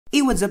Hey,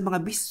 what's up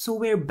mga beasts? So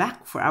we're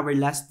back for our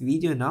last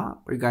video,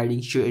 no?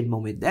 Regarding shear and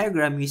moment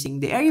diagram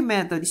using the area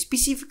method,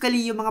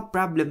 specifically yung mga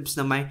problems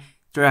na may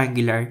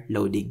triangular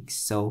loading.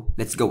 So,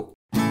 let's go!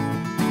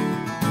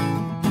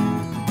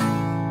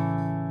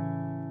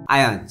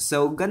 Ayan,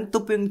 so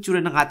ganito po yung tsura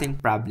ng ating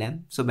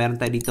problem. So,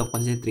 meron tayo dito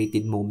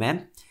concentrated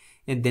moment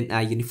and then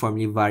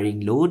uniformly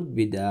varying load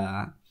with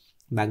a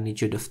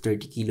magnitude of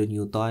 30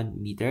 kN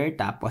meter.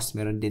 Tapos,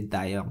 meron din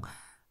tayong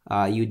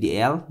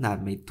UDL na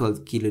may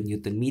 12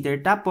 kN meter.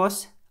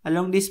 Tapos,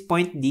 along this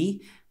point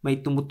D,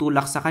 may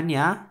tumutulak sa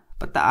kanya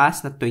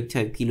pataas na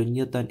 25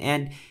 kN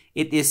and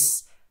it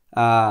is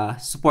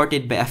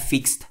supported by a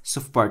fixed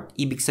support.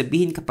 Ibig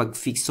sabihin, kapag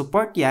fixed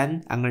support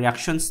yan, ang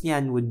reactions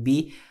niyan would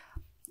be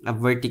a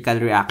vertical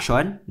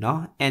reaction,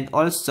 no? And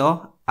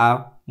also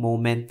a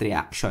moment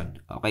reaction.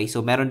 Okay,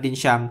 so meron din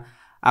siyang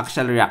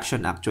axial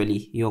reaction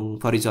actually,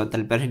 yung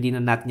horizontal, pero hindi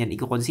na natin yan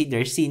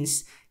i-consider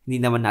since hindi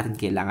naman natin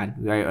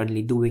kailangan. We are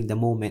only doing the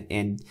moment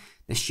and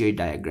the shear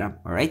diagram.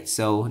 Alright,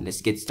 so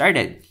let's get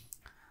started.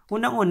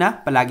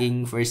 Unang-una,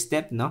 palaging first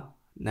step, no?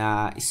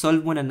 Na isolve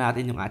muna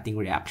natin yung ating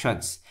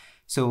reactions.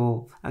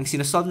 So, ang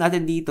sinosolve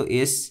natin dito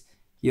is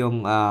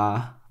yung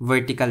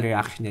vertical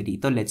reaction niya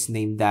dito. Let's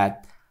name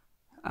that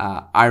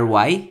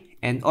RY.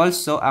 And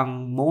also,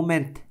 ang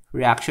moment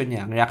reaction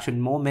niya, ang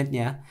reaction moment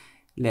niya,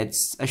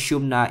 let's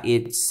assume na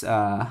it's,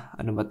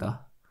 ano ba to?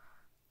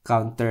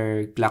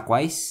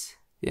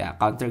 Counterclockwise. Yeah,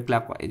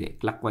 counterclockwise.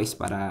 Clockwise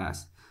para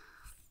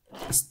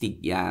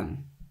astig.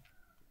 Yan.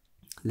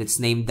 Let's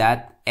name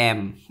that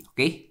M.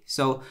 Okay?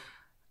 So,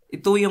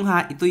 ito yung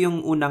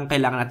unang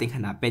kailangan nating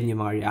hanapin, yung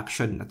mga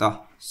reaction na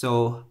to. So,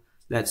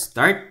 let's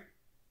start.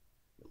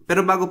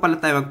 Pero bago pala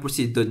tayo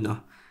mag-proceed dun,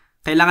 no?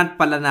 Kailangan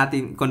pala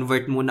natin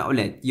convert muna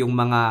ulit yung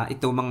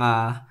itong mga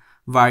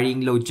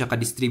varying load tsaka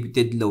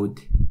distributed load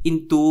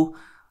into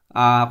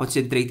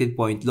concentrated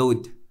point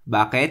load.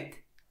 Bakit?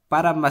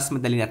 Para mas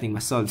madali nating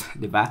ma-solve,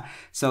 di ba?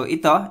 So,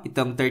 itong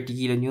 30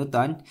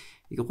 kN,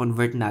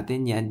 i-convert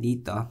natin yan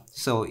dito.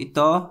 So,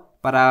 ito,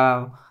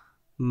 para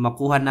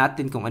makuha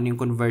natin kung ano yung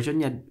conversion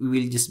niya, we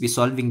will just be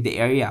solving the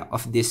area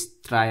of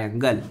this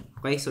triangle.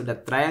 Okay? So,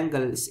 that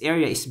triangle's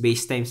area is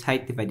base times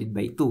height divided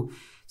by 2.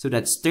 So,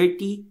 that's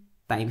 30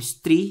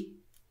 times 3.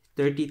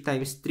 30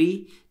 times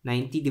 3,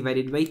 90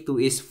 divided by 2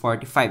 is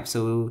 45.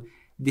 So,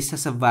 this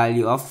has a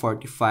value of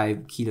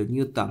 45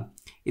 kN.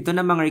 Ito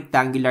namang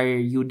rectangular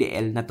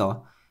UDL na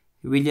to,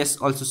 we'll just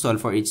also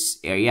solve for its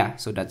area.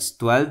 So, that's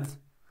 12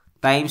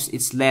 times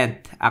its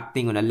length,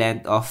 acting on a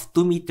length of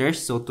 2 meters.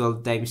 So,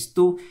 12 times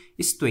 2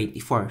 is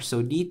 24.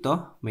 So,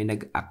 dito, may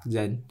nag-act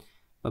dyan.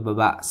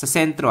 Pababa. Sa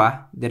sentro,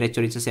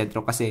 diretso rin sa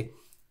sentro kasi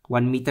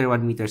 1 meter,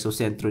 1 meter. So,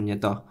 sentro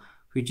niya to,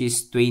 which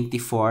is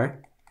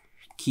 24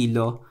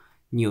 kN.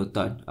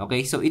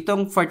 Okay? So,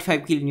 itong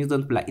 45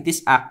 kN pala, it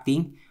is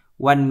acting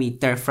 1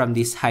 meter from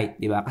this height,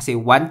 di ba? Kasi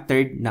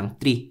 1/3 ng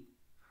 3.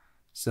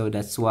 So,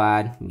 that's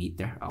 1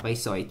 meter. Okay,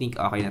 so I think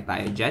okay na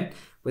tayo dyan.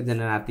 Pwede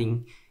na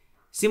nating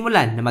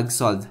simulan na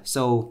mag-solve.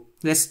 So,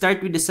 let's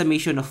start with the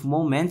summation of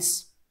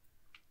moments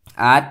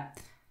at,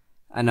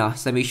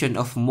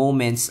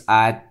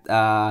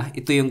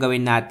 ito yung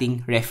gawin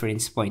nating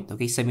reference point.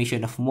 Okay,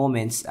 summation of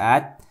moments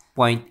at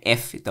point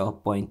F. Ito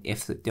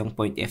yung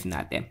point F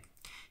natin.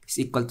 Is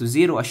equal to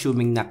 0,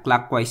 assuming na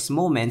clockwise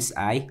moments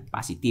ay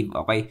positive.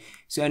 Okay,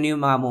 so ano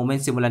yung mga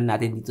moments? Simulan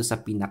natin dito sa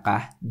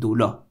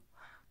pinaka-dulo.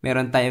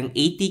 Meron tayong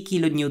 80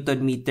 kN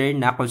meter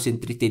na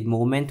concentrated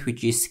moment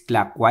which is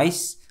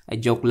clockwise.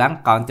 Ay, joke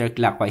lang,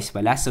 counterclockwise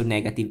pala. So,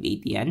 negative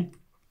 80 yan.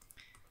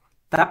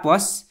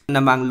 Tapos,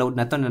 namang load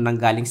na to na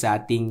nanggaling sa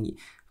ating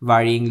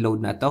varying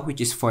load na to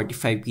which is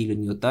 45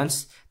 kN.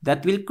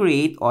 That will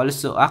create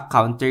also a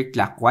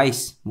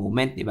counterclockwise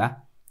moment, di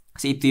ba?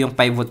 Kasi ito yung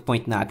pivot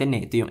point natin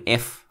eh. Ito yung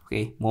F.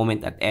 Okay,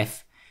 moment at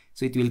F.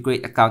 So, it will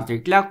create a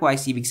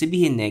counterclockwise. Ibig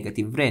sabihin,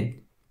 negative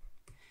rin.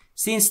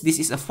 Since this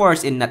is a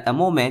force and not a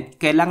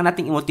moment, kailangan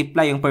nating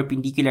i-multiply yung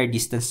perpendicular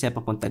distance niya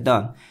papunta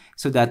doon.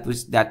 So, that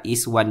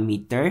is 1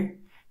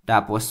 meter.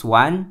 Tapos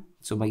 1.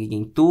 So,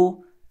 magiging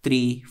 2,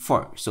 3,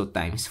 4. So,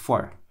 times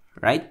 4.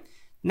 Right?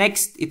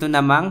 Next, ito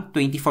namang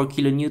 24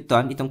 kN.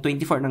 Itong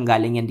 24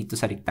 nanggaling yan dito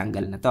sa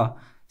rectangle na to.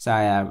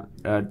 Sa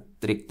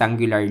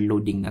rectangular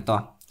loading na to.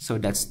 So,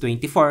 that's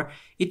 24.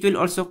 It will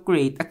also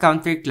create a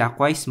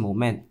counterclockwise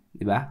moment.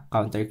 Diba?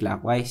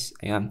 Counterclockwise.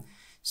 Ayan.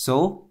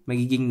 So,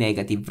 magiging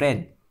negative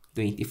rin.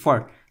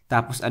 24.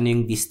 Tapos, ano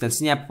yung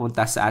distance niya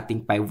papunta sa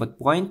ating pivot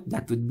point?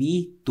 That would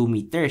be 2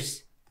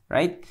 meters.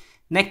 Right?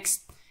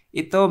 Next,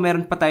 ito,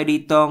 meron pa tayo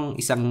ditong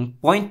isang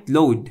point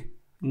load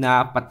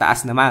na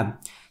pataas naman.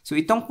 So,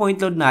 itong point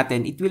load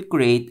natin, it will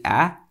create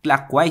a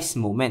clockwise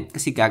moment.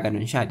 Kasi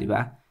gaganon siya, di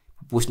ba?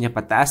 Push niya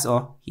pataas,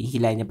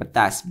 hihilay niya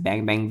pataas.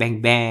 Bang, bang, bang,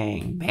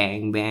 bang.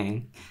 Bang,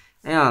 bang.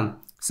 Ayan.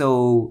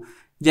 So,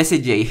 just a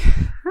J.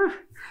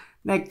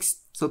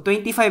 Next. So,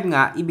 25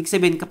 nga, ibig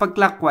sabihin kapag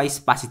clockwise,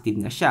 positive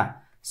na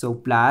siya. So,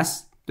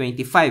 plus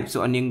 25.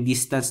 So, ano yung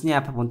distance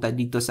niya papunta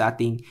dito sa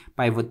ating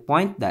pivot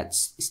point?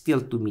 That's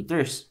still 2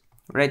 meters.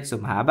 Right?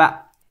 So,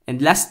 mahaba. And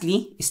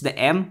lastly is the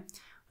M.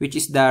 which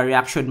is the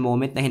reaction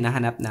moment na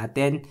hinahanap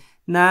natin,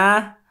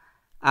 na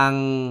ang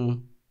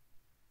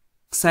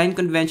sign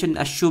convention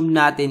assume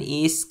natin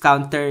is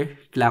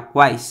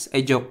counterclockwise.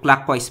 Ay, joke,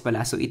 clockwise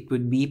pala. So, it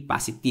would be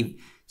positive.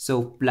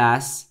 So,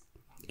 plus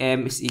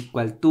m is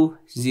equal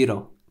to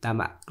 0.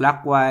 Tama.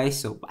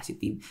 Clockwise, so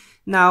positive.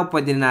 Now,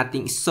 pwede na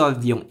nating solve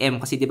yung m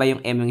kasi di ba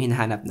yung m yung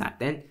hinahanap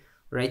natin?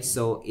 Right?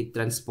 So,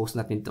 i-transpose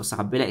natin ito sa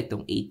kabila.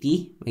 Itong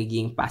 80,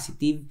 magiging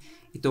positive.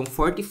 Itong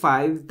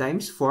 45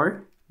 times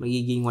 4,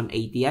 magiging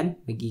 180 yan.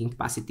 Magiging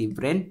positive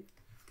rin.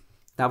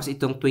 Tapos,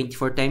 itong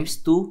 24 times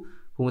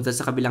 2, pumunta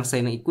sa kabilang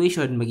side ng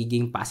equation,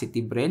 magiging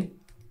positive rin.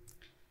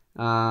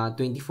 24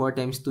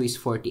 times 2 is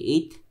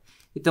 48.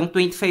 Itong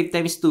 25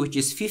 times 2, which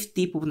is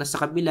 50, pupunta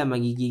sa kabila,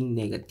 magiging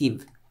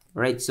negative.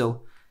 Right?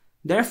 So,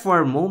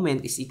 therefore,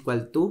 moment is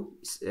equal to,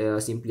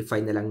 simplify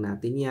na lang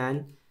natin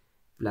yan,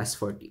 plus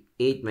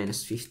 48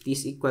 minus 50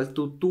 is equal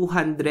to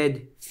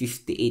 258.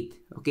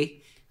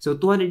 Okay? So,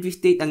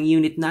 258 ang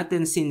unit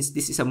natin since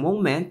this is a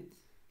moment,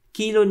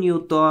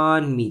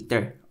 kilonewton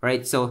meter.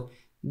 Right? So,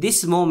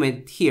 this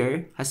moment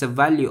here has a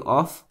value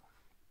of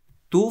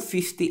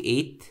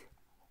 258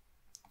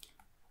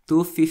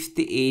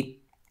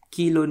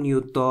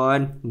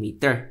 kilonewton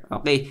meter.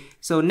 Okay?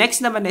 So,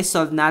 next naman na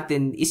solve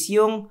natin is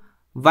yung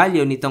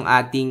value nitong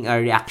ating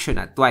reaction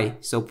at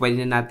y. So,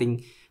 pwede na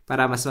nating,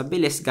 para mas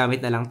mabilis,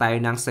 gamit na lang tayo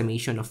ng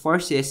summation of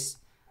forces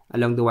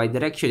along the y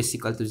direction is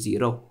equal to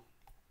 0.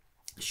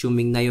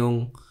 Assuming na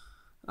yung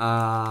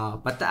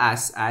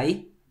pataas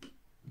ay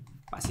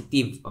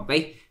positive.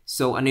 Okay?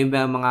 So, ano yung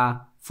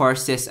mga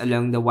forces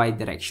along the y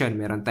direction?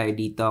 Meron tayo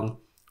ditong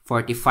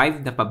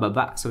 45 na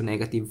pababa. So,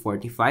 negative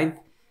 45.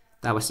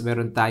 Tapos,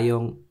 meron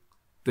tayong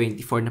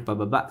 24 na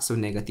pababa. So,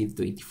 negative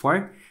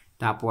 24.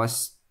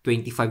 Tapos,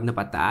 25 na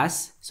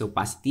pataas. So,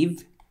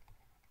 positive.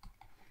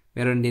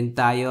 Meron din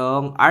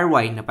tayong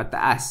ry na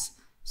pataas.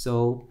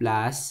 So,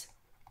 plus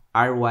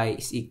ry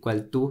is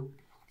equal to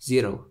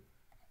 0.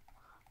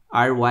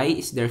 Ry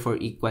is therefore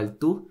equal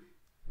to,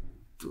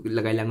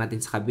 lagay lang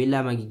natin sa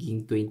kabila,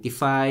 magiging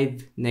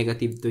 25,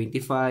 negative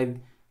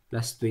 25,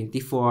 plus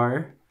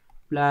 24,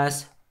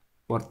 plus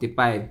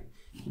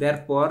 45.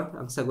 Therefore,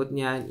 ang sagot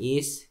niyan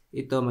is,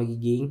 ito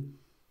magiging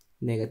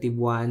negative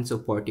 1, so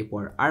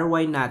 44.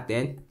 Ry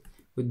natin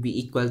would be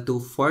equal to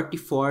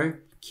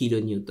 44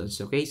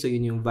 kilonewtons. Okay? So,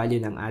 yun yung value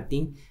ng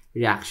ating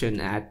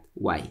reaction at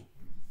y.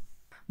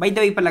 By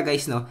the way pala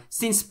guys, no,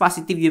 since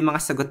positive yung mga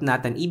sagot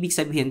natin, ibig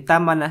sabihin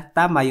tama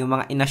yung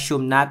mga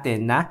inassume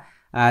natin na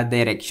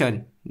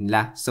direction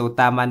nila. So,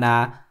 tama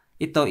na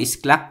ito is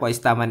clockwise,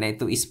 tama na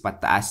ito is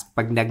pataas.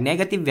 Pag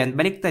nag-negative yan,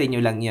 baliktarin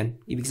nyo lang yun.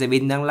 Ibig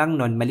sabihin lang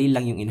nun, mali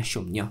lang yung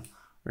inassume nyo.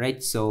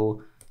 Right?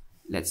 So,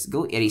 let's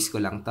go. Erase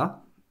ko lang to.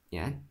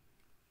 Yan.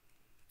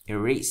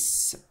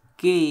 Erase.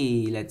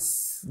 Okay,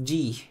 let's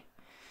G.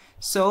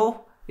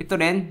 So, ito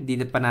rin, di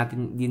na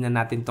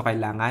natin to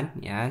kailangan.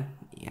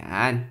 Yan.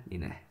 Yan. Di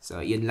na.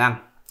 So, yun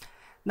lang.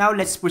 Now,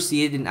 let's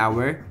proceed in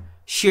our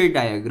shear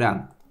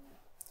diagram.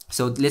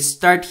 So, let's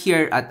start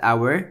here at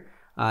our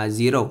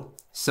 0.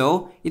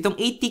 So, itong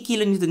 80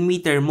 kilonewton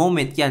meter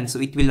moment yan. So,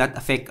 it will not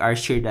affect our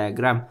shear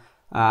diagram.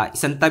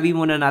 Isang tabi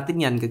muna natin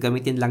yan.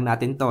 Gagamitin lang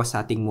natin to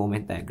sa ating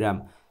moment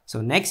diagram.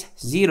 So, next,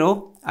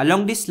 0.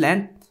 Along this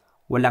length,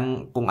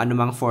 walang kung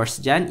anumang force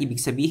dyan. Ibig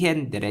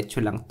sabihin, diretso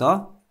lang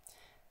to.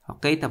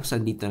 Okay, tapos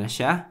andito na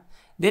siya.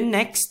 Then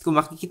next, kung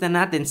makikita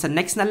natin sa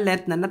next na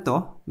length na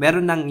to,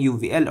 meron ng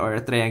UVL or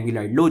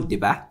triangular load, di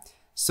ba?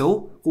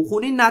 So,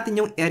 kukunin natin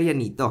yung area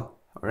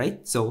nito.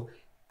 Alright? So,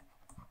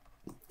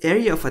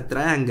 area of a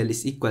triangle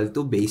is equal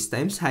to base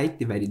times height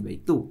divided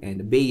by 2. And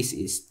the base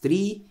is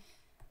 3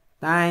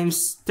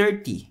 times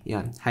 30.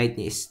 Yan. Height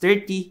niya is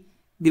 30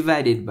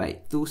 divided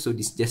by 2. So,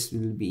 this just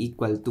will be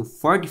equal to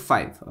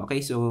 45.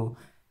 Okay? So,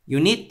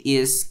 unit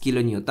is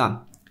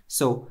kilonewton.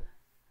 So,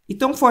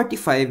 itong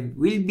 45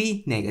 will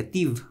be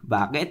negative.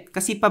 Bakit?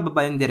 Kasi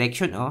pababa yung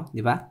direction, oh,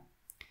 di ba?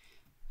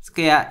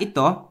 Kaya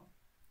ito,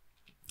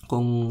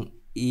 kung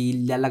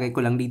ilalagay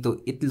ko lang dito,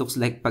 it looks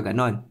like pa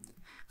ganon.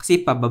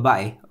 Kasi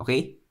pababa eh,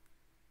 okay?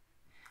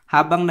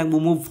 Habang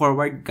nag-move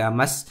forward ka,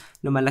 mas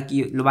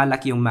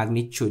lumalaki yung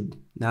magnitude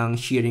ng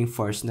shearing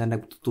force na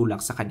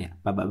nagtutulak sa kanya,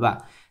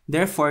 pababa.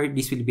 Therefore,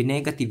 this will be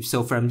negative.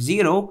 So, from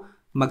 0,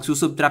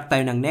 magsusubtract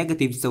tayo ng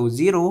negative. So,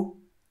 0,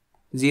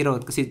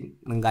 kasi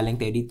nanggaling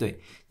tayo dito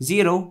eh.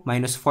 0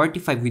 minus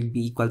 45 will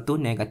be equal to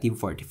negative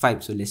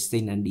 45. So, let's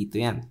say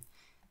nandito yan.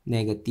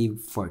 Negative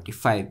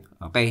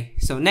 45. Okay.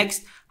 So,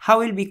 next,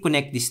 how will we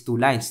connect these two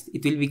lines?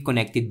 It will be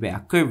connected by a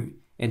curve.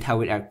 And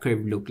how will our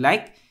curve look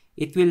like?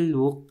 It will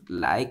look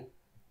like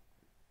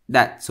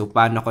that. So,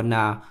 paano ko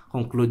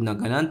na-conclude na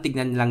ganun?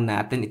 Tignan lang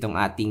natin itong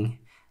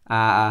ating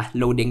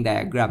loading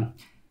diagram.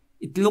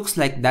 It looks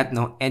like that,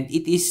 no? And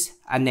it is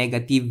a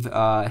negative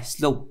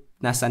slope.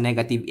 Nasa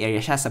negative area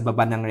siya sa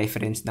baba ng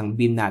reference ng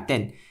beam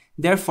natin.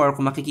 Therefore,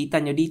 kung makikita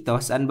nyo dito,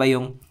 saan ba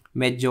yung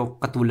medyo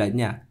katulad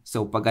niya?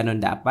 So, pag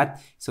ganun dapat,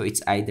 so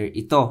it's either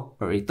ito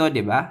or ito,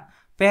 di ba?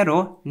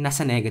 Pero,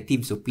 nasa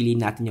negative. So, pili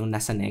natin yung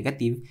nasa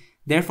negative.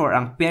 Therefore,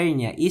 ang pair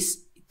niya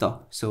is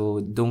ito. So,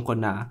 doon ko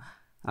na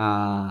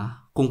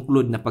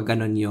conclude na pag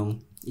ganun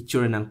yung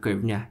itsura ng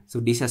curve niya. So,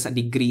 this has a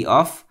degree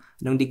of,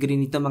 anong degree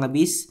nito mga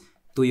bis?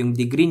 2 yung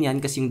degree niyan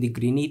kasi yung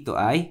degree nito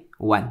ay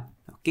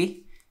 1.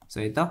 Okay?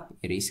 So, ito,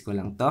 erase ko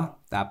lang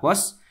to.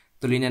 Tapos,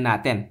 tuloy na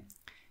natin.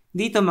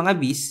 Dito mga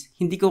bis,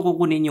 hindi ko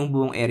kukunin yung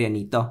buong area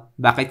nito.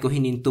 Bakit ko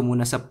hininto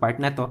muna sa part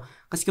na to?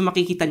 Kasi kung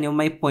makikita nyo,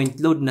 may point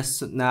load na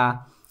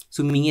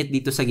sumingit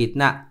dito sa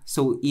gitna.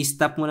 So,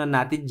 i-stop muna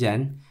natin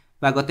dyan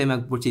bago tayo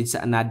mag-proceed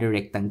sa another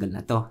rectangle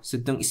na to. So,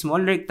 itong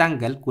small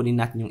rectangle,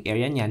 kunin natin yung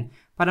area niyan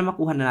para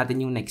makuha na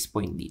natin yung next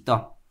point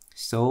dito.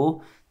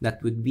 So, that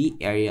would be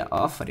area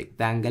of a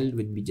rectangle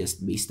would be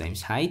just base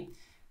times height.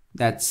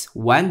 That's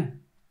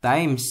 1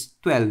 times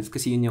 12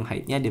 kasi yun yung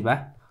height niya, di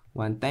ba?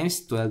 1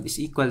 times 12 is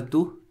equal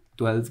to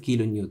 12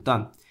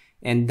 kilonewton.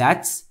 And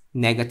that's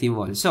negative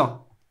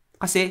also.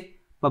 Kasi,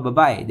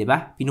 pababa eh, di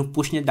ba?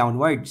 Pinupush niya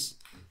downwards.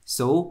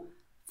 So,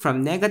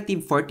 from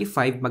negative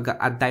 45,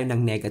 mag-a-add tayo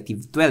ng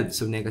negative 12.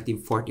 So,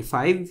 negative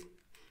 45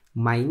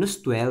 minus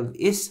 12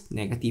 is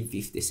negative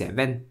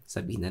 57.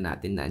 Sabihin na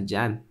natin na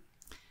dyan.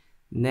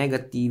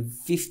 Negative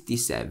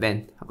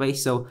 57. Okay,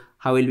 so,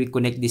 how will we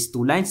connect these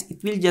two lines?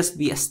 It will just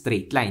be a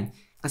straight line.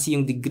 Kasi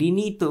yung degree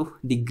nito,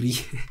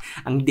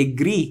 ang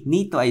degree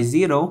nito ay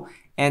 0,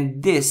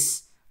 and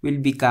this will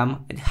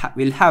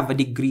have a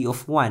degree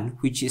of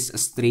 1, which is a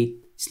straight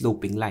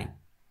sloping line.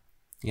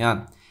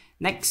 Yan.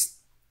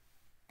 Next.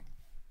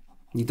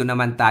 Dito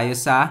naman tayo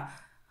sa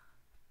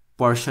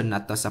portion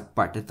na to, sa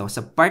part na to.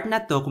 Sa part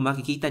na to, kung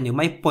makikita nyo,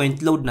 may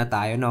point load na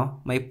tayo, no?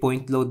 May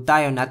point load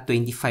tayo na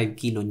 25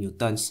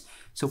 kilonewtons.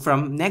 So,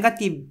 from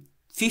negative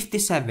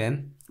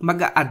 57,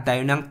 mag-a-add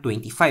tayo ng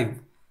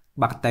 25.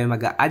 Bakit tayo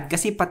mag-a-add?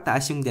 Kasi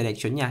pataas yung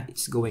direction niya.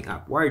 It's going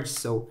upwards.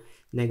 So,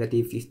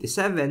 negative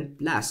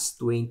 57 plus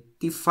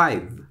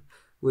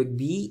 25 would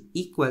be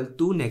equal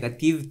to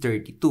negative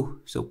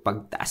 32. So,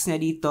 pagtaas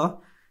na dito,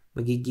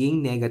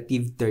 magiging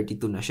negative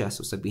 32 na siya.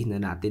 So, sabihin na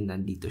natin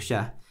nandito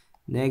siya.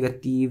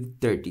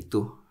 Negative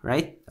 32.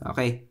 Right?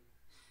 Okay.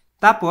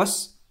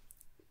 Tapos,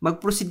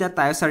 mag-proceed na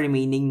tayo sa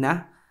remaining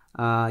na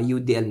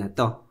UDL na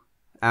to.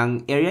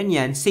 Ang area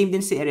niyan, same din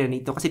sa area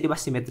nito kasi diba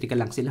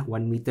symmetrical lang sila.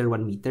 1 meter,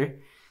 1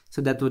 meter.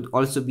 So, that would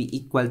also be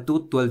equal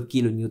to 12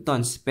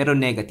 kilonewtons. Pero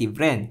negative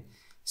rin.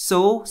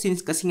 So,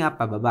 since kasi nga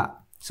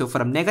pababa. So,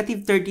 from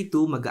negative 32,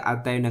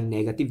 mag-a-add tayo ng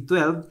negative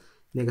 12.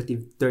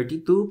 Negative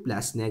 32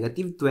 plus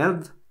negative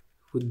 12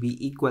 would be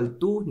equal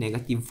to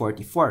negative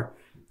 44.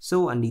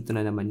 So, andito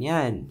na naman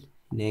yan.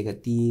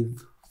 Negative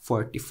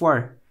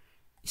 44.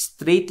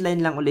 Straight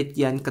line lang ulit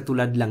yan,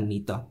 katulad lang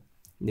nito.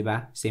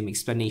 Diba? Same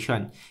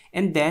explanation.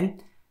 And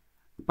then,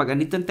 pag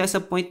andito tayo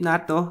sa point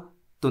na to,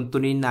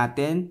 tuntunin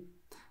natin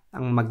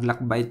ang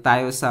maglakbay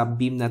tayo sa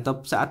beam na to.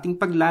 Sa ating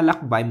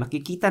paglalakbay,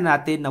 makikita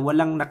natin na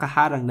walang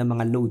nakaharang na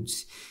mga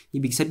loads.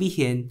 Ibig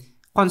sabihin,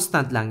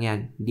 constant lang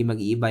yan. Hindi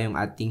mag-iiba yung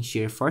ating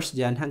shear force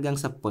dyan hanggang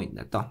sa point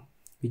na to,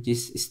 which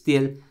is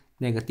still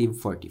negative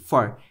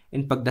 44.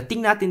 And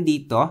pagdating natin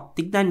dito,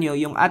 tignan nyo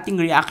yung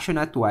ating reaction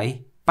at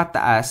y,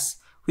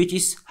 pataas, which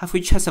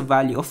has a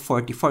value of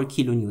 44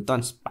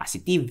 kilonewtons,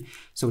 positive.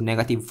 So,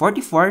 negative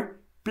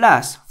 44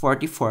 plus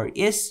 44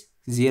 is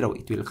 0.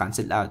 It will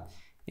cancel out.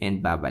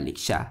 And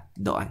babalik siya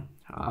doon.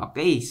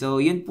 Okay,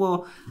 so yun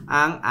po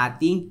ang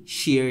ating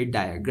shear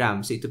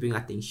diagram. So, ito po yung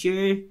ating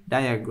shear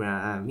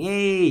diagram.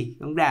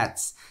 Yay!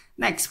 Congrats!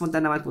 Next,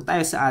 punta naman po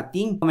tayo sa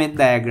ating moment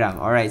diagram.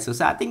 Alright, so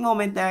sa ating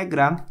moment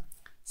diagram,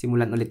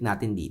 simulan ulit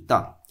natin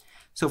dito.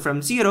 So,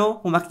 from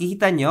 0, kung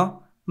makikita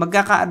nyo,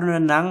 magkakaano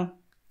na ng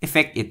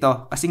effect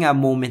ito. Kasi nga,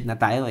 moment na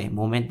tayo eh.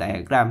 Moment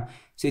diagram.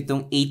 So,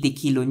 itong 80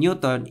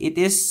 kilonewton, it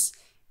is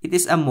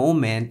a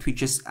moment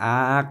which is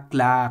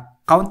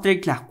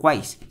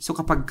counterclockwise. So,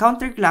 kapag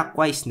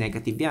counterclockwise,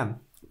 negative yan.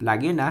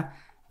 Lagi na,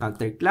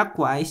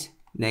 counterclockwise,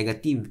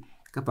 negative.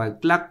 Kapag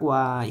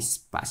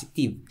clockwise,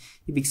 positive.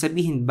 Ibig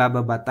sabihin,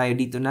 bababa tayo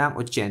dito ng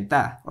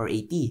 80 or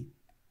 80.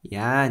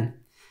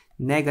 Yan.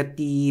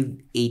 Negative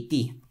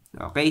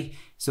 80. Okay?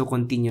 So,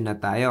 continue na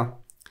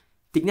tayo.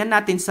 Tignan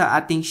natin sa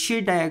ating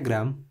shear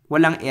diagram,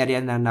 walang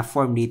area na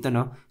na-form dito,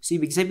 no? So,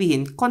 ibig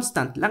sabihin,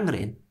 constant lang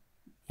rin.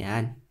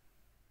 Yan.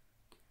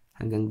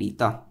 Hanggang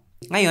dito.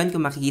 Ngayon,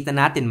 kung makikita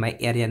natin, may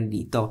area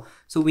dito.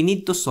 So, we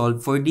need to solve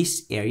for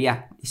this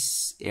area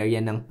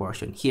ng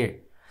portion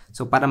here.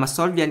 So, para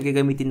ma-solve yan,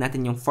 gagamitin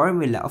natin yung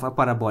formula of a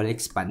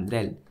parabolic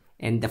spandrel.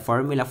 And the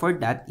formula for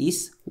that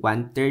is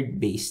 1/3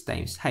 base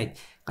times height.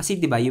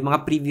 Kasi, di ba, yung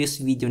mga previous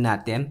video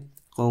natin,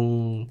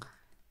 kung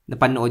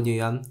napanood nyo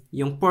yun,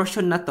 yung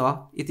portion na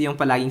to, ito yung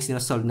palaging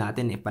sinosolve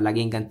natin eh.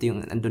 Palaging ganito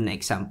yung andun na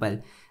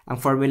example. Ang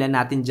formula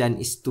natin dyan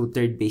is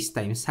 2/3 base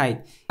times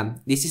height.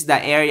 This is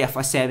the area of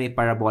a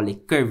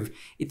semi-parabolic curve.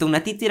 Itong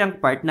natitirang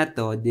part na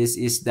to, this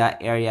is the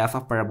area of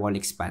a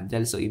parabolic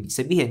spandrel. So, ibig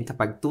sabihin,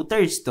 kapag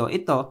 2/3 to,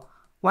 ito,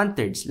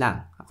 1/3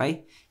 lang.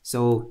 Okay?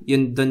 So,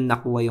 yun dun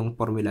nakuha yung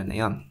formula na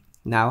yon.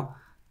 Now,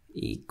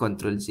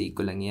 i-control Z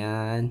ko lang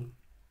yan.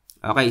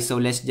 Okay, so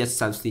let's just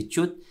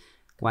substitute.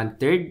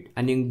 1/3.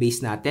 Ano yung base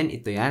natin?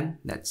 Ito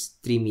yan.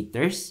 That's 3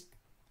 meters.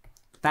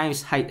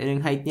 Times height. Ano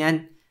yung height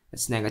niyan?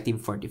 That's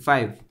negative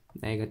 45.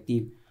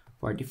 Negative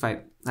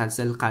 45.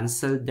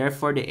 Cancel.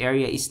 Therefore, the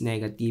area is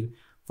negative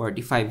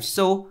 45.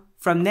 So,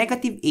 from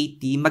negative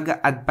 80,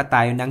 mag-add pa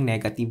tayo ng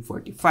negative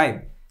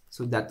 45.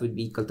 So, that would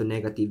be equal to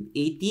negative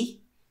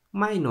 80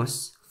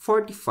 minus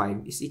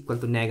 45 is equal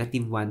to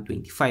negative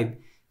 125.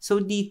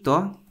 So,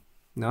 dito,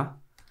 no,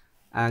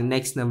 ang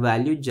next na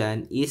value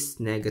dyan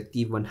is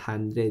negative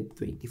 125.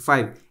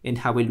 And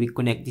how will we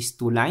connect these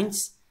two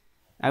lines?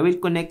 I will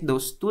connect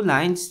those two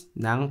lines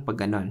ng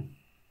pagganon.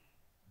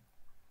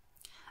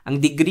 Ang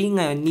degree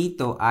ngayon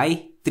nito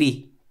ay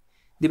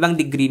 3. Di ba ang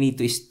degree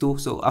nito is 2?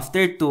 So,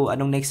 after 2,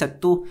 anong next sa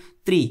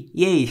 2? 3.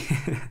 Yay!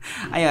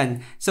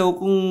 Ayan. So,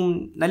 kung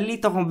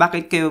nalilito kung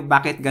bakit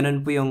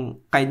ganun po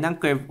yung kind ng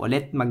curve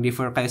ulit,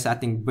 mag-refer kayo sa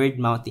ating bird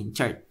mountain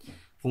chart.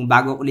 Kung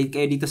bago ulit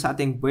kayo dito sa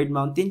ating bird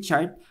mountain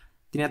chart,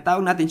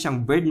 tinatawag natin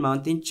siyang bird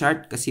mountain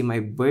chart kasi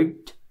may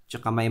bird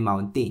tsaka may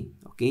mountain.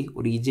 Okay?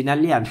 Original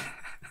yan.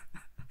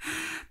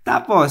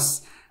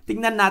 Tapos,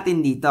 tingnan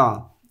natin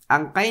dito.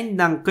 Ang kind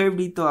ng curve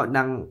dito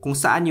ng kung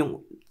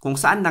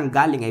saan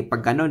nanggaling ay pag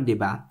ganon, 'di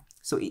ba?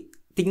 So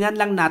tingnan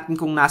lang natin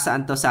kung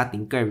nasaan to sa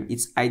ating curve.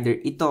 It's either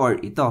ito or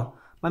ito.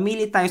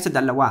 Mamili tayo sa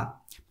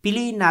dalawa.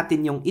 Piliin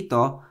natin yung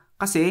ito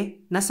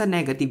kasi nasa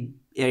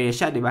negative area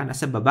siya, 'di ba?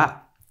 Nasa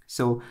baba.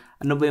 So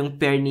ano ba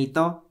yung pair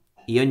nito?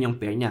 Iyon yung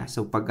pair niya.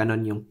 So pag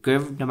ganon yung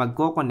curve na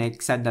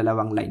magko-connect sa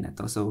dalawang line na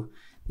to. So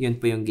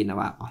yun po yung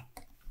ginawa ko.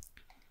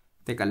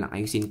 Teka lang,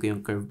 ayusin ko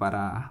yung curve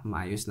para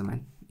maayos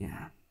naman.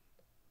 Yeah.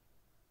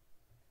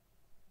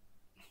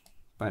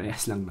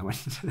 Parehas lang naman.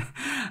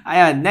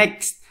 Ayan,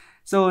 next.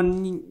 So,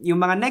 yung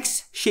mga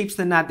next shapes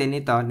na natin,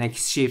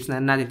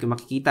 kung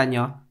makikita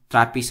nyo,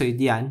 trapezoid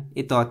yan.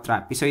 Ito,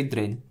 trapezoid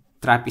rin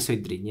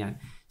yan.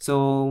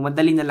 So,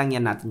 madali na lang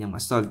yan natin yung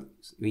ma-solve.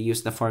 We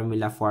use the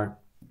formula for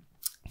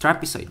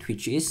trapezoid,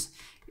 which is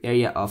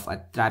area of a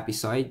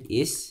trapezoid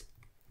is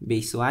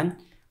base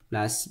 1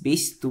 plus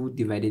base 2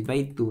 divided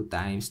by 2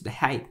 times the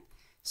height.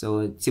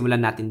 So,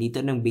 simulan natin dito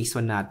ng base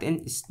 1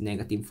 natin is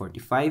negative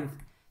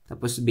 45.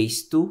 Tapos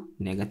base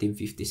 2, negative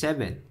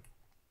 57.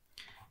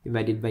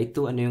 Divided by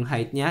 2, ano yung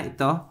height niya?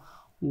 Ito,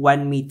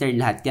 1 meter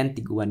lahat yan.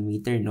 Tig 1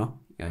 meter,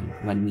 no? Yan,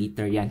 1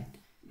 meter yan.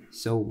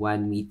 So,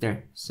 1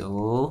 meter.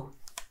 So,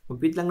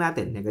 compute lang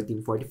natin.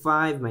 Negative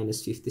 45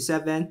 minus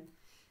 57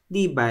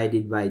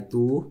 divided by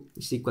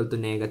 2 is equal to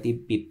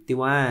negative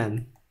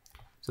 51.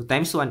 So,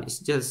 times 1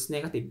 is just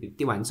negative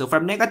 51. So,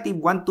 from negative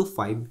 1 to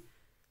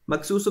 5,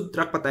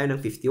 magsusubtract pa tayo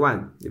ng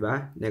 51.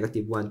 Diba?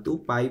 Negative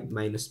 125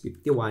 minus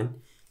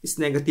 51 is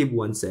negative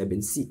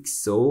 176.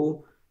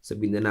 So,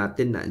 sabihin na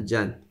natin na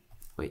andyan.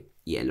 Wait,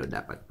 yellow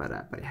dapat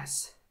para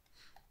parehas.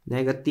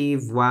 Negative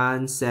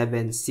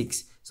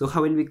 176. So,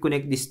 how will we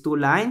connect these two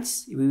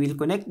lines? We will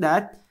connect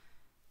that.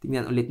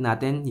 Tingnan ulit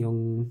natin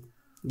yung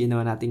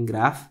ginawa nating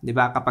graph.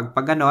 Diba? Kapag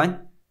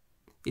ganon,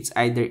 it's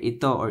either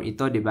ito or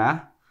ito,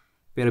 diba?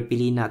 Pero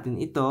piliin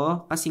natin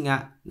ito kasi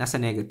nga nasa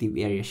negative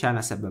area siya,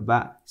 nasa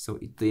baba. So,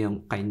 ito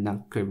yung kind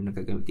ng curve na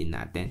gagamitin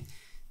natin.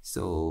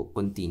 So,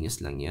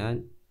 continuous lang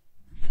yan.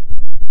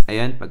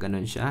 Ayan, pag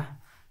ganun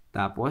siya.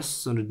 Tapos,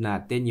 sunod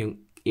natin yung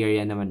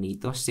area naman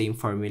nito. Same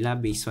formula,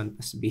 base 1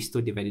 plus base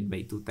 2 divided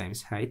by 2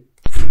 times height.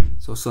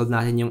 So, solve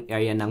natin yung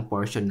area ng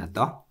portion na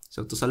to.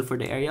 So, to solve for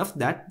the area of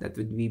that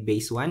would be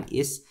base 1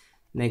 is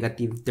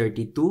negative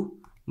 32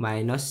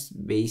 minus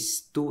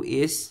base 2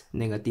 is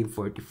negative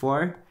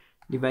 44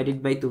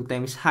 divided by 2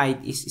 times height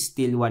is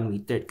still 1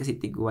 meter kasi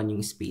tig 1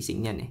 yung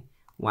spacing niyan eh.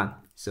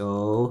 1.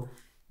 So,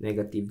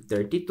 negative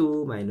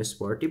 32 minus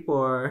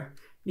 44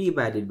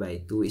 divided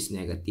by 2 is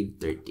negative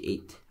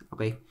 38.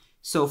 Okay?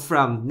 So,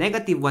 from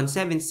negative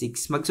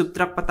 176,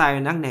 mag-subtract pa tayo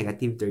ng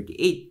negative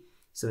 38.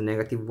 So,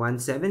 negative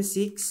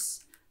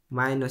 176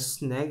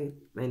 minus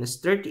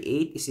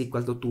 38 is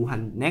equal to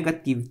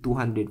negative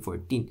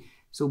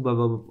 214. So,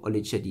 bababa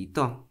ulit siya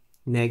dito.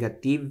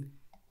 Negative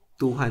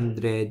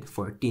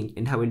 214.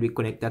 And how will we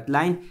connect that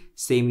line?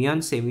 Same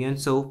yun.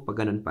 So, pag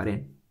ganun pa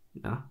rin.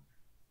 No?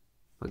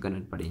 Pag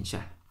ganun pa rin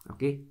siya.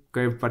 Okay?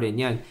 Curve pa rin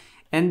yan.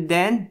 And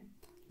then,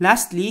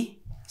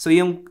 lastly, so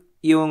yung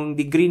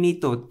degree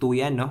nito,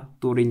 2 yan, no?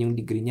 2 rin yung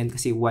degree niyan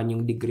kasi 1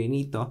 yung degree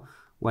nito,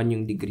 1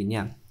 yung degree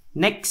niya.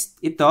 Next,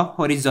 ito,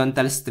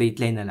 horizontal straight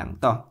line na lang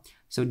to.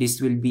 So,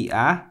 this will be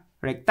a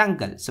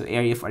rectangle. So,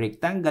 area of a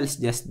rectangle is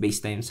just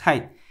base times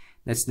height.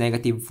 That's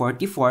negative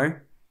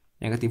 44.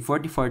 Negative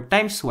 44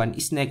 times 1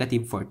 is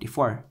negative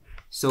 44.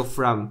 So,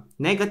 from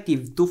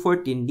negative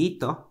 214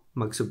 dito,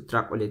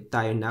 mag-subtract ulit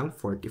tayo ng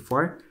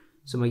 44.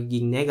 So,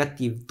 magiging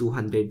negative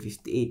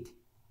 258.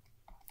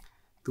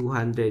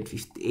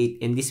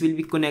 258. And this will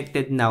be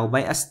connected now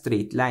by a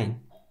straight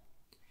line.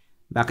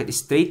 Bakit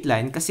straight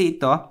line? Kasi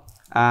ito,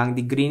 ang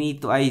degree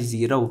nito ay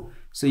 0.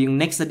 So, yung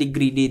next na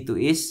degree dito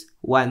is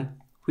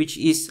 1,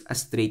 which is a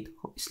straight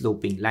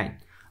sloping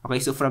line. Okay,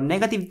 so from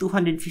negative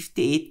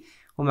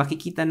 258, kung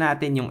makikita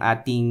natin yung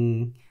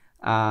ating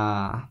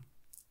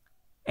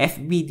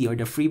FBD or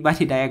the free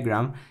body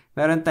diagram,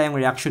 meron tayong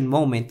reaction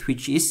moment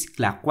which is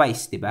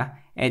clockwise, di ba?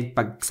 And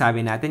pag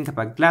sabi natin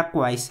kapag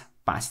clockwise,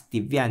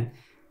 positive yan,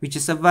 which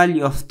is a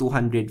value of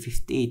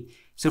 258.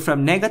 So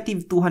from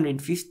negative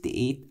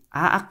 258,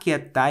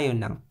 aakyat tayo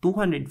ng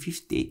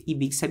 258,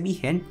 ibig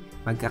sabihin,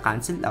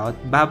 magka-cancel out,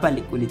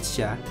 babalik ulit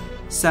siya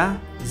sa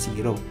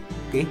 0.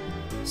 Okay?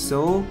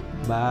 So,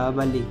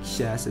 babalik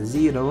siya sa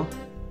 0.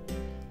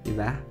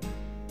 Diba?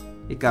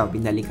 Ikaw,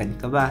 binalikan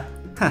ka ba?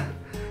 Ha!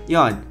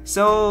 Yon.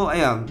 So,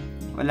 ayun.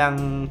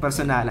 Walang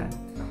personalan.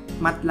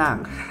 Mat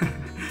lang.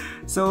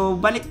 So,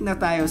 balik na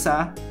tayo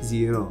sa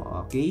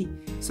 0. Okay?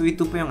 So,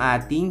 ito po yung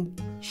ating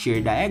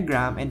shear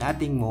diagram and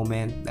ating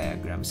moment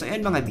diagram. So,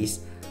 ayun mga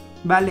dis.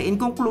 Bale, in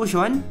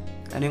conclusion,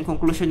 ano yung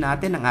conclusion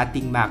natin? Ang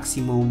ating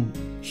maximum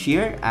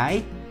shear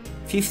ay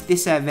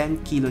 57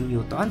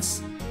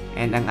 kilonewtons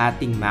and ang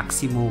ating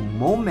maximum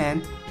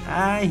moment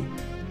ay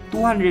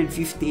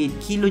 258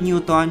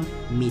 kilonewton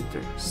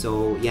meter.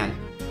 So, yan.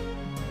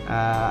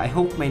 I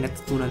hope may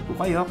natutunan po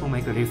kayo kung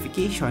may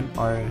clarification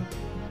or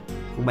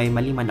kung may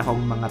mali man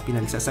akong mga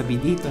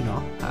pinagsasabi dito, no?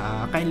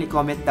 Kindly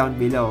comment down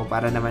below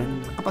para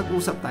naman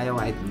makapag-usap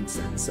tayo kahit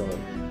minsan. So,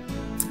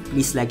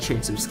 please like, share,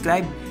 and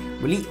subscribe.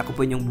 Muli, ako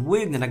po yung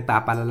bubuyog na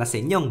nagpapalala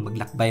sa inyong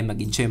maglakbay,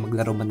 mag-enjoy,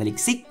 maglaro,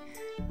 manaliksik,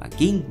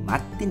 maging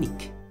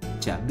matinik.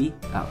 Chubby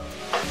out.